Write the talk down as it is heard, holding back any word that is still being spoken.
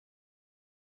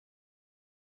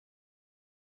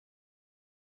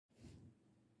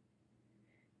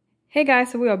Hey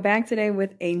guys, so we are back today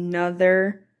with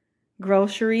another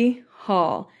grocery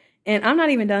haul. And I'm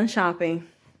not even done shopping.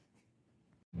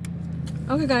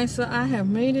 Okay guys, so I have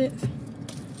made it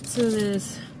to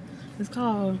this, it's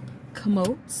called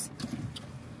Komots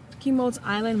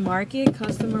Island Market,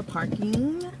 customer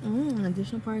parking,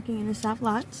 additional parking in the stop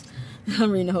lots.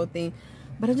 I'm reading the whole thing.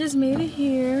 But I just made it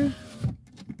here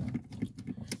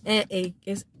at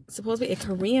it's supposed to be a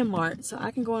Korean mart, so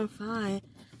I can go and find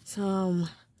some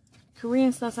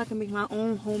Korean stuff so I can make my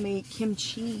own homemade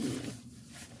kimchi.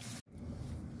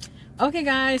 Okay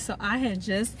guys, so I had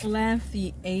just left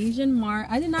the Asian mart.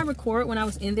 I did not record when I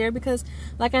was in there because,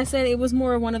 like I said, it was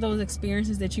more one of those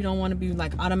experiences that you don't want to be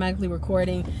like automatically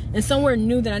recording and somewhere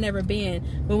new that I never been.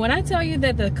 But when I tell you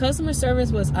that the customer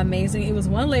service was amazing, it was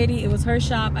one lady, it was her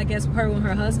shop, I guess her and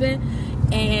her husband,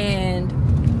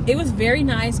 and it was very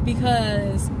nice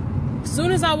because as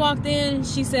soon as I walked in,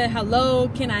 she said, "Hello,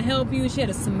 can I help you?" She had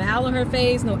a smile on her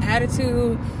face, no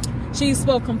attitude. She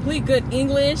spoke complete good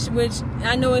English, which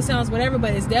I know it sounds whatever,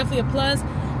 but it's definitely a plus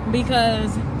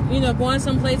because, you know, going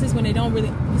some places when they don't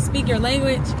really speak your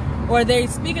language or they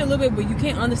speak it a little bit, but you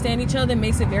can't understand each other,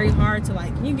 makes it very hard to,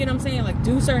 like, you get what I'm saying, like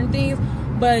do certain things.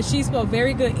 But she spoke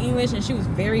very good English and she was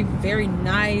very, very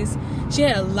nice. She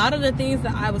had a lot of the things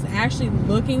that I was actually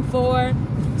looking for.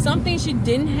 Some things she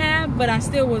didn't have, but I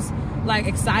still was like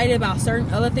excited about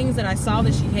certain other things that I saw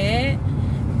that she had.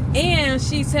 And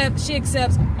she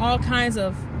accepts all kinds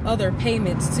of other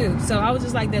payments too. So I was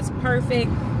just like, that's perfect,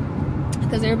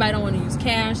 because everybody don't want to use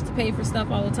cash to pay for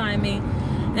stuff all the time.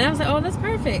 And I was like, oh, that's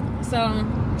perfect. So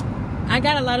I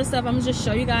got a lot of stuff. I'm gonna just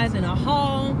show you guys in a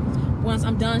haul once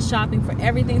I'm done shopping for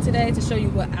everything today, to show you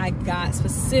what I got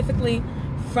specifically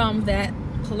from that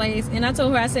place. And I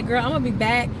told her, I said, girl, I'm gonna be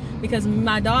back because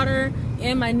my daughter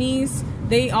and my niece,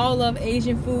 they all love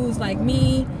Asian foods like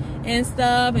me and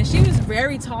stuff. And she was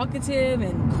very talkative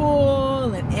and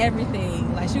cool and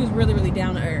everything. Like, she was really, really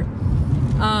down to earth.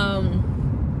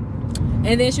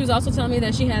 And then she was also telling me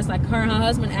that she has, like, her and her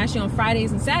husband actually on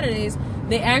Fridays and Saturdays,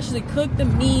 they actually cook the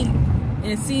meat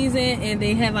in season, and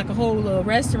they have like a whole little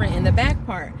restaurant in the back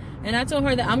part. And I told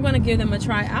her that I'm going to give them a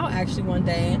try out actually one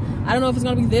day. I don't know if it's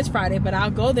going to be this Friday, but I'll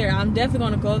go there. I'm definitely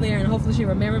going to go there, and hopefully she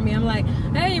remember me. I'm like,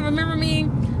 hey, remember me?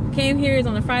 Came here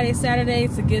on a Friday, Saturday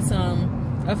to get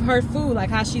some of her food, like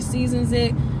how she seasons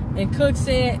it and cooks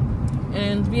it,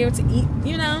 and be able to eat,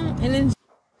 you know, and then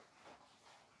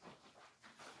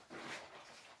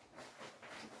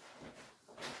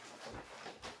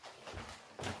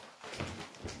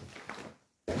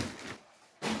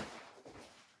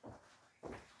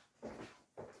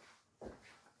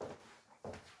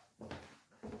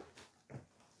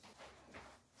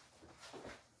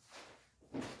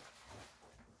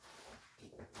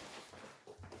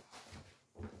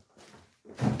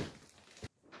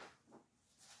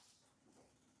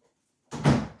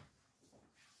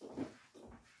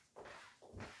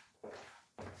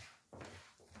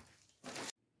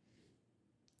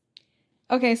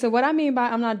okay, so what I mean by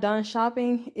I'm not done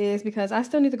shopping is because I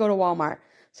still need to go to Walmart.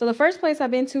 So the first place I've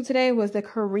been to today was the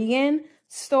Korean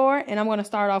store, and I'm going to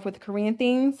start off with the Korean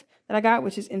things that I got,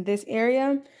 which is in this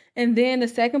area. And then the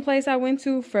second place I went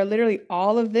to for literally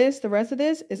all of this, the rest of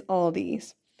this, is all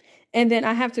these. And then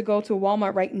I have to go to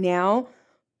Walmart right now,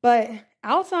 but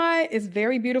outside is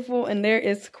very beautiful and there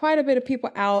is quite a bit of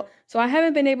people out. So I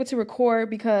haven't been able to record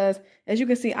because, as you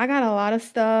can see, I got a lot of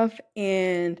stuff,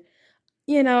 and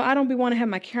you know, I don't want to have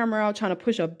my camera out trying to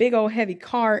push a big old heavy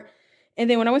cart. And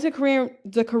then when I went to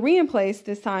the Korean place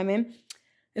this time, and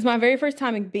it's my very first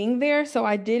time in being there, so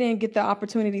I didn't get the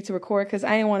opportunity to record because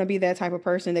I didn't want to be that type of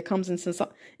person that comes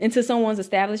into someone's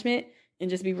establishment and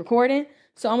just be recording.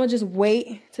 So I'm gonna just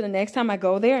wait till the next time I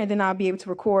go there, and then I'll be able to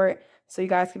record so you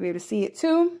guys can be able to see it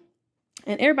too.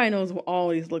 And everybody knows what all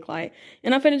these look like.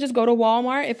 And I'm finna just go to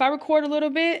Walmart. If I record a little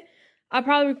bit, I'll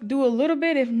probably do a little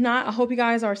bit. If not, I hope you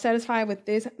guys are satisfied with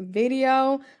this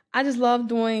video. I just love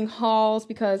doing hauls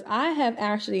because I have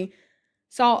actually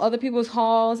saw other people's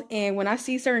hauls, and when I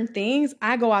see certain things,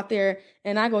 I go out there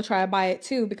and I go try to buy it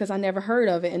too because I never heard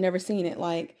of it and never seen it.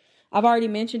 Like, I've already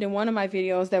mentioned in one of my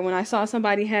videos that when I saw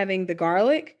somebody having the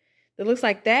garlic that looks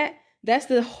like that, that's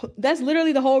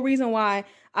literally the whole reason why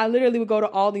I literally would go to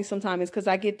Aldi sometimes, is because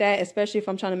I get that, especially if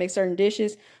I'm trying to make certain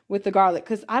dishes with the garlic,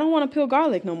 because I don't want to peel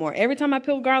garlic no more. Every time I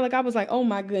peel garlic, I was like, oh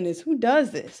my goodness, who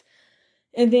does this?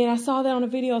 And then I saw that on a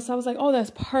video, so I was like, oh,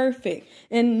 that's perfect.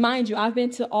 And mind you, I've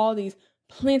been to Aldi's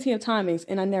plenty of timings,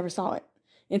 and I never saw it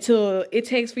until it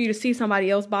takes for you to see somebody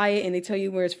else buy it, and they tell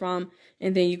you where it's from,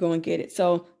 and then you go and get it.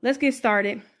 So let's get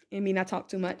started and me not talk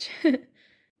too much.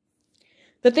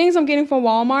 The things I'm getting from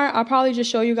Walmart, I'll probably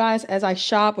just show you guys as I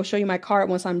shop or show you my cart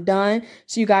once I'm done.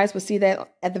 So you guys will see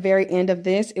that at the very end of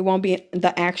this. It won't be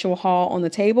the actual haul on the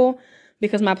table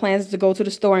because my plan is to go to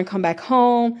the store and come back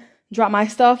home, drop my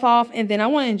stuff off, and then I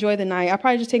want to enjoy the night. I'll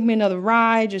probably just take me another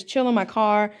ride, just chill in my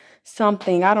car,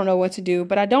 something. I don't know what to do,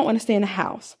 but I don't want to stay in the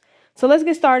house. So let's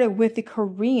get started with the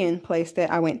Korean place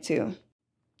that I went to.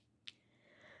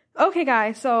 Okay,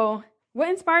 guys, so what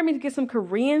inspired me to get some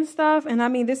Korean stuff, and I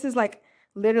mean, this is like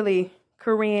literally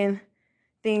Korean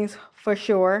things for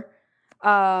sure,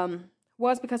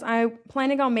 was because I'm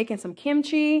planning on making some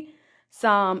kimchi,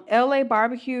 some LA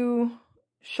barbecue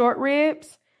short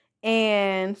ribs,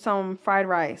 and some fried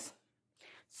rice.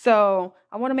 So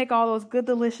I want to make all those good,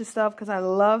 delicious stuff because I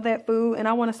love that food and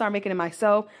I want to start making it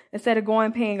myself instead of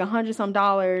going paying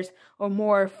 $100 or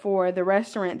more for the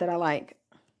restaurant that I like.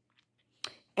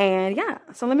 And yeah,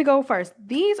 so let me go first.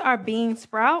 These are bean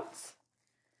sprouts.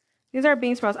 These are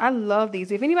bean sprouts. I love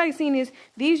these. If anybody's seen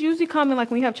these usually come in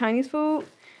like when you have Chinese food.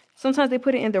 Sometimes they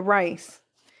put it in the rice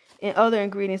and other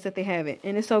ingredients that they have it.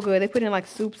 And it's so good. They put it in like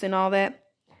soups and all that.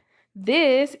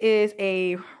 This is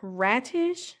a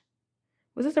radish.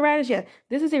 Was this a radish? Yeah,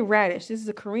 this is a radish. This is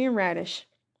a Korean radish.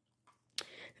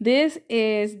 This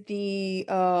is the,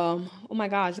 oh my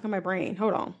gosh, look at my brain.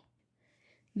 Hold on.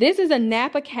 This is a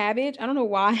Napa cabbage. I don't know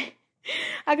why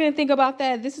I couldn't think about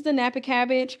that. This is the Napa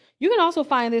cabbage. You can also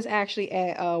find this actually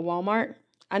at Walmart.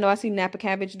 I know I see Napa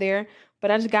cabbage there,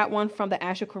 but I just got one from the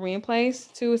actual Korean place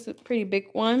too. It's a pretty big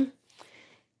one.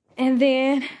 And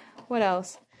then what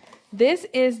else? This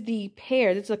is the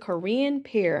pear. This is a Korean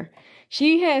pear.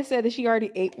 She has said that she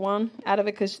already ate one out of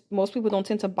it because most people don't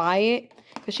tend to buy it.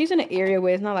 Because she's in an area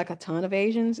where it's not like a ton of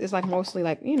Asians. It's like mostly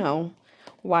like, you know,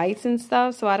 whites and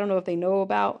stuff. So I don't know if they know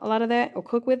about a lot of that or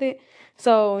cook with it.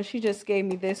 So she just gave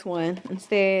me this one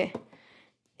instead.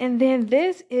 And then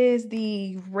this is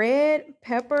the red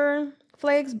pepper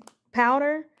flakes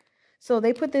powder. So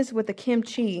they put this with the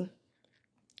kimchi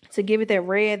to give it that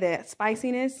red, that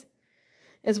spiciness.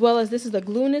 As well as this is the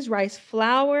glutinous rice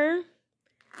flour.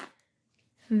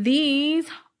 These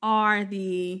are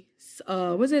the,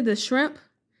 the shrimp?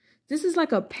 This is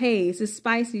like a paste. It's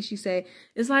spicy, she said.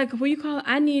 It's like, what do you call it?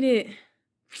 I need it,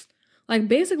 like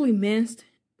basically minced,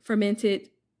 fermented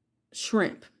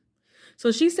shrimp.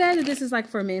 So she said that this is like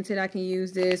fermented. I can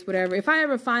use this, whatever. If I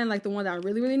ever find like the one that I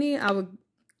really, really need, I would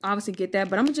obviously get that.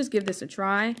 But I'm going to just give this a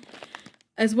try.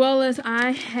 As well as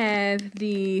I have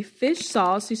the fish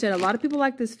sauce. She said a lot of people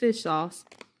like this fish sauce.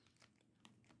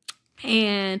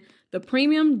 And the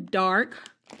premium dark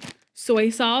soy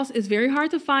sauce. Is very hard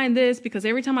to find this because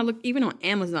every time I look, even on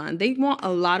Amazon, they want a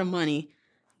lot of money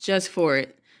just for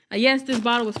it. Yes, this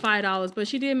bottle was $5, but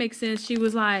she did make sense. She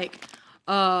was like,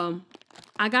 I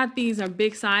got these are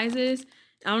big sizes.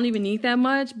 I don't even need that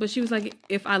much. But she was like,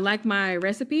 if I like my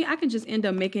recipe, I can just end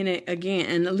up making it again.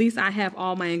 And at least I have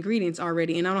all my ingredients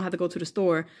already. And I don't have to go to the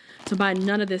store to buy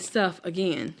none of this stuff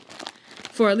again.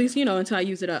 For at least, you know, until I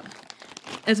use it up.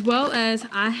 As well as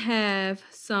I have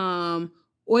some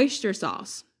oyster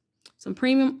sauce. Some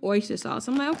premium oyster sauce.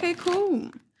 I'm like, okay,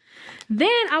 cool. Then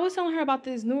I was telling her about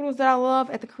these noodles that I love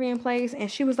at the Korean place.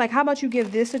 And she was like, how about you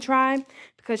give this a try?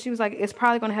 Because she was like, it's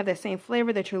probably going to have that same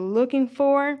flavor that you're looking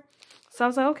for. So I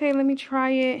was like, okay, let me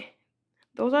try it.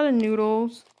 Those are the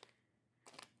noodles.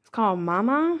 It's called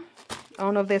mama. I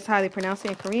don't know if that's how they pronounce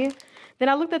it in Korean. Then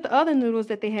I looked at the other noodles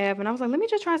that they have. And I was like, let me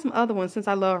just try some other ones since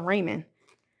I love ramen.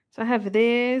 So I have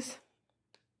this.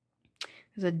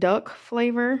 There's a duck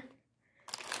flavor.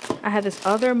 I have this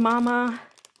other mama.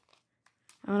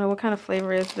 I don't know what kind of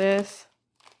flavor is this.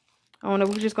 I don't know.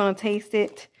 We're just going to taste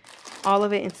it. All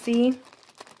of it and see.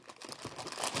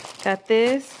 Got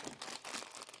this.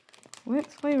 What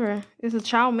flavor? This is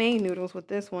chow mein noodles with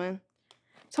this one.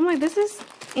 So I'm like, this is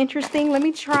interesting. Let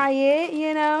me try it,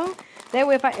 you know. That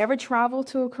way if I ever travel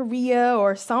to Korea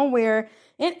or somewhere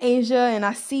in Asia and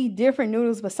I see different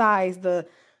noodles besides the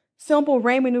simple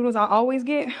ramen noodles I always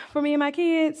get for me and my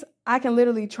kids, I can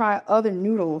literally try other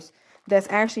noodles that's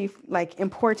actually like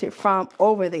imported from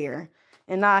over there.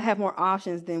 And now I have more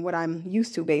options than what I'm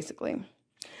used to basically.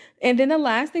 And then the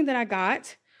last thing that I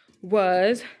got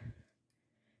was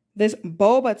this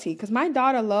boba tea, because my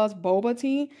daughter loves boba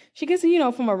tea. She gets it, you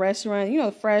know, from a restaurant, you know,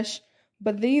 fresh.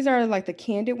 But these are like the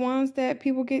candied ones that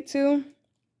people get too.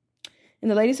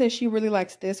 And the lady says she really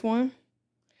likes this one.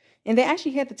 And they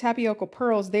actually had the tapioca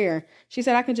pearls there. She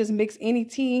said I can just mix any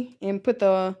tea and put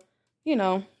the, you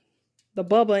know, the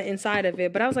boba inside of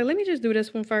it. But I was like, let me just do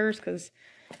this one first because,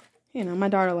 you know, my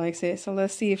daughter likes it. So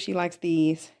let's see if she likes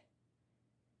these.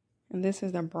 And this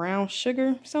is the brown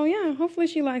sugar. So yeah, hopefully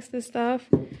she likes this stuff.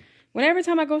 whenever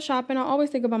time I go shopping, I always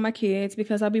think about my kids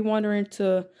because I'll be wondering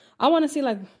I want to see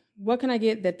like what can I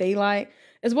get that they like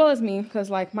as well as me, because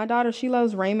like my daughter, she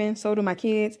loves ramen, so do my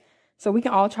kids, so we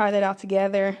can all try that out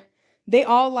together. They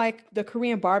all like the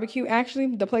Korean barbecue,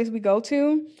 actually, the place we go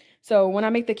to. So when I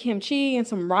make the kimchi and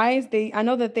some rice, I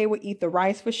know that they would eat the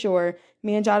rice for sure.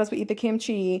 Me and Jadis would eat the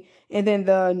kimchi, and then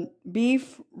the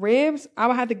beef ribs, I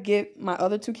would have to get my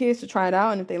other two kids to try it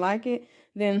out, and if they like it,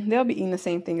 then they'll be eating the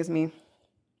same thing as me.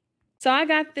 So I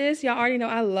got this. Y'all already know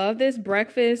I love this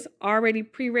breakfast already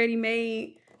pre-ready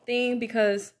made thing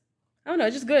because, I don't know,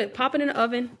 it's just good. Pop it in the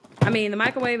oven. I mean, the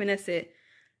microwave, and that's it.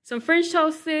 Some French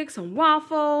toast sticks, some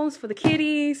waffles for the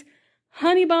kiddies,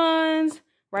 honey buns,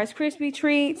 Rice Krispie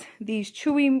treats, these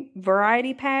chewy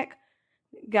variety pack.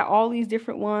 Got all these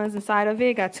different ones inside of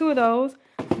it. Got 2 of those.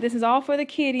 This is all for the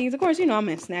kiddies. Of course, you know I'm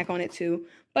going to snack on it too.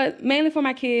 But mainly for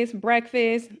my kids.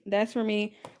 Breakfast, that's for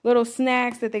me. Little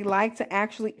snacks that they like to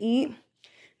actually eat.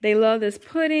 They love this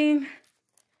pudding.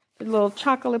 The little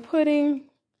chocolate pudding.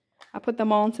 I put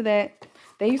them on to that.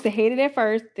 They used to hate it at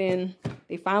first. Then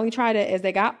they finally tried it as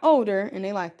they got older and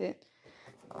they liked it.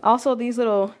 Also, these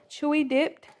little chewy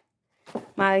dipped.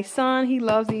 My son, he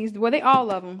loves these. Well, they all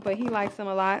love them, but he likes them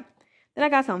a lot. Then I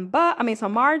got some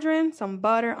margarine, some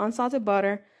butter, unsalted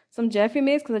butter, some Jeffy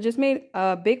mix, because I just made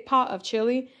a big pot of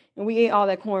chili, and we ate all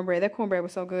that cornbread. That cornbread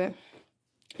was so good.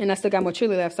 And I still got more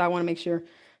chili left, so I want to make sure,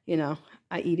 you know,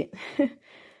 I eat it.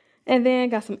 And then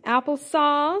got some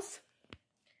applesauce,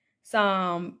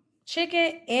 some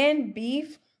chicken and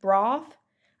beef broth.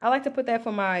 I like to put that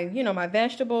for my, you know, my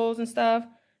vegetables and stuff.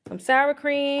 Some sour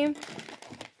cream.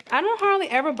 I don't hardly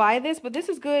ever buy this, but this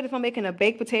is good if I'm making a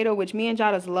baked potato, which me and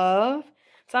Jada's love.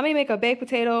 So I may make a baked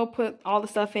potato, put all the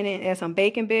stuff in it, add some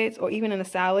bacon bits, or even in a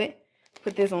salad.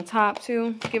 Put this on top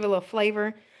too, give it a little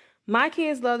flavor. My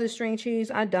kids love the string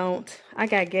cheese. I don't. I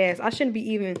got gas. I shouldn't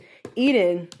be even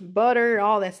eating butter,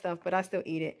 all that stuff, but I still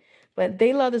eat it. But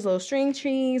they love this little string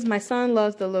cheese. My son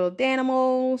loves the little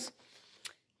Danimals.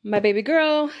 My baby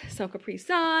girl, some Capri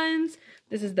Suns.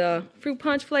 This is the fruit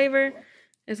punch flavor.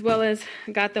 As well as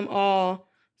got them all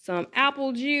some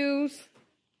apple juice.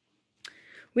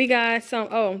 We got some,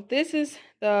 oh, this is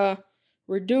the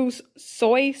reduced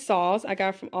soy sauce I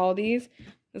got from Aldi's.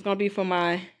 It's going to be for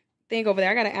my thing over there.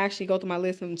 I got to actually go through my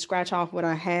list and scratch off what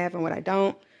I have and what I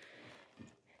don't.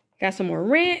 Got some more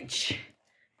ranch,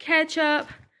 ketchup,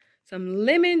 some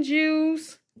lemon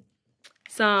juice,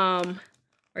 some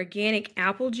organic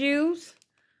apple juice,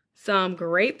 some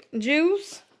grape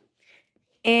juice,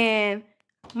 and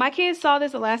my kids saw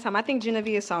this the last time. I think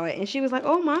Genevieve saw it. And she was like,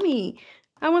 oh, mommy,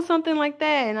 I want something like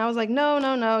that. And I was like, no,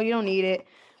 you don't need it.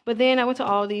 But then I went to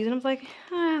Aldi's and I was like,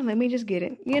 let me just get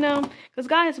it, you know. Because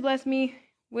God has blessed me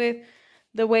with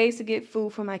the ways to get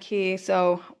food for my kids.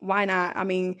 So why not? I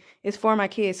mean, it's for my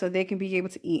kids so they can be able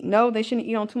to eat. No, they shouldn't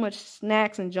eat on too much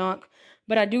snacks and junk.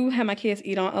 But I do have my kids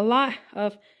eat on a lot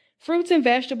of fruits and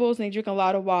vegetables. And they drink a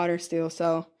lot of water still.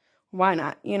 So why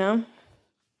not, you know.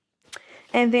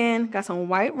 And then got some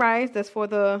white rice. That's for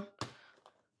the,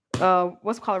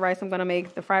 what's called rice I'm going to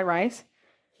make, the fried rice.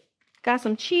 Got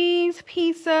some cheese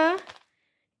pizza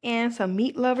and some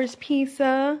meat lovers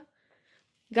pizza.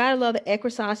 Gotta love the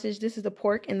Eckerd sausage. This is the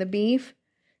pork and the beef.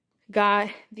 Got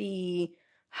the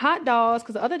hot dogs,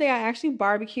 because the other day I actually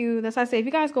barbecued. That's why I say, if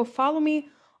you guys go follow me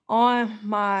on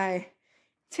my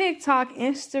TikTok,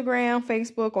 Instagram,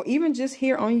 Facebook, or even just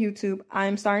here on YouTube,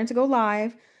 I'm starting to go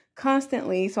live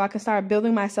constantly so I can start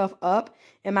building myself up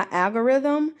in my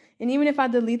algorithm. And even if I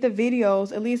delete the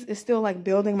videos, at least it's still like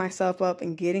building myself up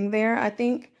and getting there, I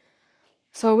think.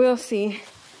 So we'll see.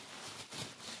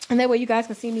 And that way you guys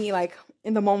can see me like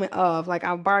in the moment of, like,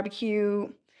 I'll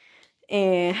barbecue,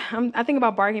 and I think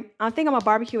I'm gonna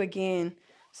barbecue again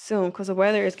soon because the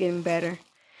weather is getting better.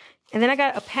 And then I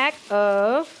got a pack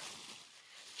of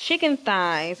chicken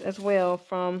thighs as well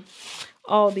from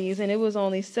Aldi's, and it was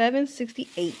only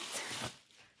 $7.68.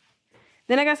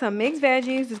 Then I got some mixed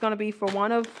veggies. It's gonna be for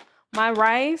one of my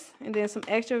rice, and then some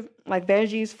extra like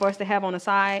veggies for us to have on the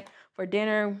side for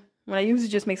dinner. When I usually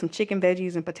just make some chicken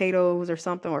veggies and potatoes or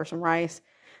something, or some rice.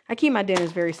 I keep my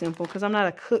dinners very simple because I'm not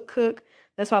a cook.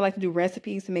 That's why I like to do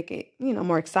recipes to make it, you know,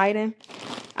 more exciting.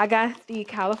 I got the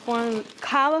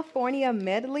California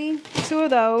medley, 2 of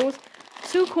those.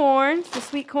 2 corns, the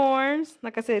sweet corns.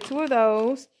 Like I said, 2 of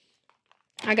those.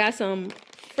 I got some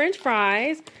French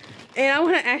fries. And I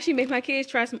want to actually make my kids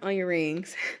try some onion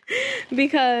rings.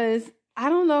 Because I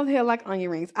don't know if they'll like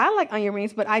onion rings. I like onion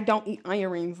rings, but I don't eat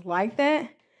onion rings like that.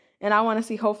 And I want to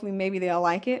see, hopefully, maybe they'll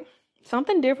like it.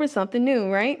 Something different, something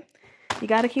new, right? You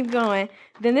got to keep going.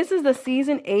 Then this is the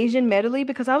seasoned Asian medley,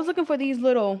 because I was looking for these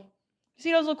little, you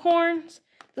see those little corns?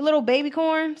 the little baby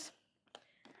corns.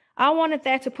 I wanted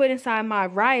that to put inside my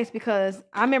rice because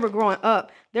I remember growing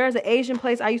up, there's an Asian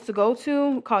place I used to go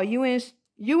to called Yuen's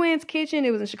Kitchen.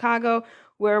 It was in Chicago,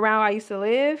 where around I used to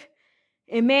live.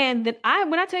 And man,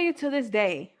 when I tell you to this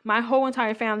day, my whole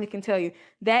entire family can tell you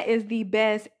that is the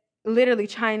best, literally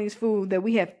Chinese food that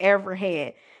we have ever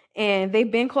had. And they've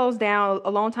been closed down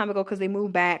a long time ago because they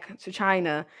moved back to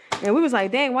China. And we was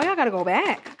like, dang, why y'all gotta go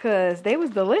back? Because they was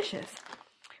delicious.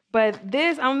 But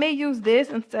this, I may use this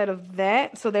instead of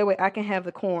that, so that way I can have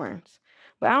the corns.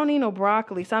 But I don't need no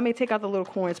broccoli, so I may take out the little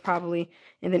corns probably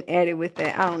and then add it with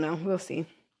that. I don't know. We'll see.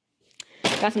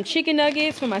 Got some chicken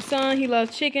nuggets for my son. He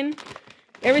loves chicken.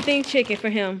 Everything chicken for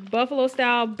him. Buffalo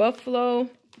style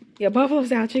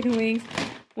chicken wings.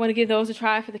 Want to give those a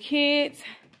try for the kids.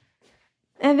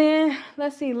 And then,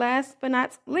 let's see, last but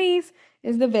not least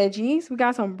is the veggies. We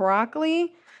got some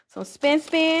broccoli, some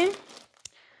spin.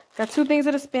 Got 2 things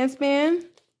of the spin.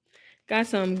 Got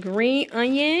some green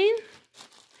onion,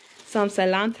 some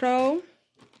cilantro,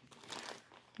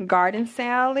 garden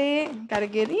salad. Got to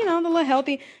get, the little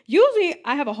healthy. Usually,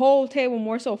 I have a whole table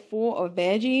more so full of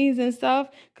veggies and stuff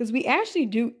because we actually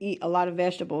do eat a lot of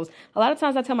vegetables. A lot of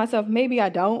times I tell myself, maybe I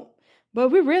don't, but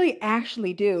we really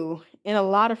actually do. And a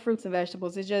lot of fruits and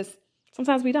vegetables. It's just,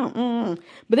 sometimes we don't.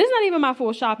 But this is not even my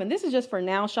full shopping. This is just for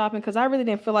now shopping because I really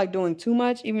didn't feel like doing too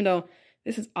much, even though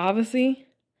this is obviously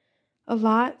a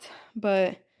lot,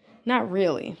 but not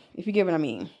really, if you get what I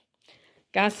mean.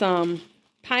 Got some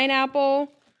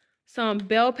pineapple, some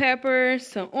bell peppers,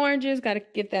 some oranges. Got to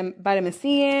get them vitamin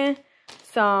C in.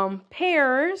 Some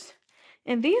pears.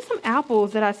 And these some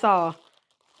apples that I saw.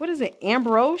 What is it?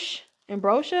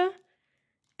 Ambrosia?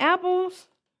 Apples.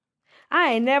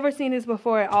 I ain't never seen this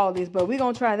before at Aldi's, but we're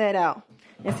going to try that out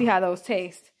and see how those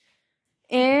taste.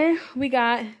 And we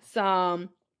got some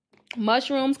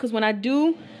mushrooms because when I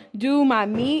do my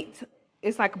meat,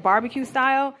 it's like barbecue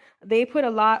style. They put a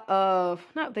lot of,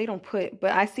 not they don't put,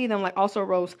 but I see them like also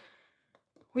roast,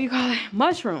 what do you call it?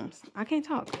 Mushrooms. I can't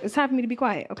talk. It's time for me to be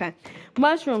quiet. Okay.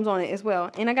 Mushrooms on it as well.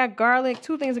 And I got garlic,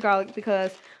 2 things of garlic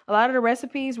because a lot of the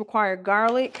recipes require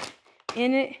garlic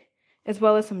in it as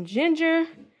well as some ginger.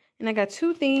 And I got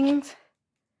 2 things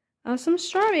of some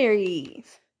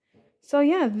strawberries. So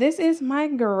yeah, this is my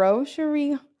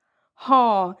grocery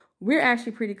haul. We're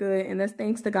actually pretty good, and that's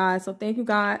thanks to God. So thank you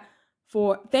God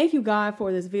for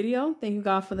this video. Thank you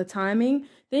God for the timing.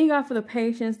 Thank you God for the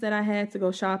patience that I had to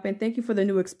go shopping. Thank you for the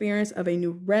new experience of a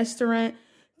new restaurant.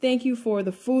 Thank you for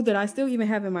the food that I still even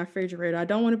have in my refrigerator. I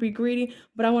don't want to be greedy,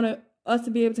 but I want us to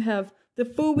be able to have the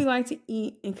food we like to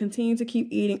eat and continue to keep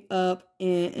eating up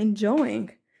and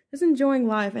enjoying. Just enjoying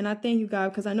life. And I thank you, God,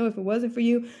 because I know if it wasn't for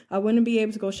you, I wouldn't be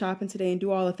able to go shopping today and do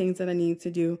all the things that I need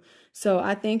to do. So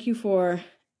I thank you for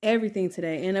everything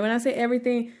today. And when I say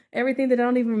everything that I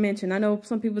don't even mention, I know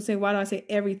some people say, why do I say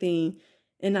everything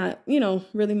and not,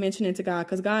 really mention it to God?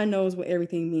 Because God knows what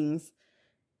everything means.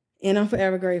 And I'm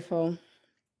forever grateful.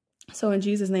 So in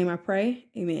Jesus' name I pray.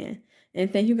 Amen.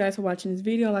 And thank you guys for watching this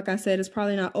video. Like I said, it's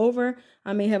probably not over.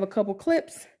 I may have a couple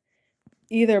clips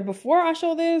either before I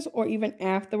show this or even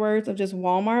afterwards of just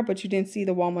Walmart, but you didn't see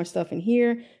the Walmart stuff in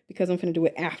here because I'm going to do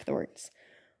it afterwards.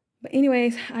 But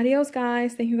anyways, adios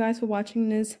guys. Thank you guys for watching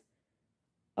this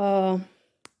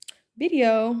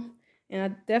video. And I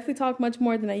definitely talk much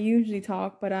more than I usually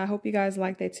talk, but I hope you guys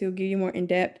like that too. Give you more in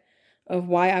depth of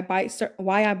why I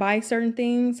buy certain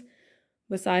things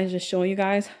besides just showing you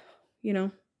guys,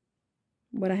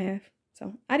 what I have.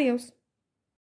 So adios.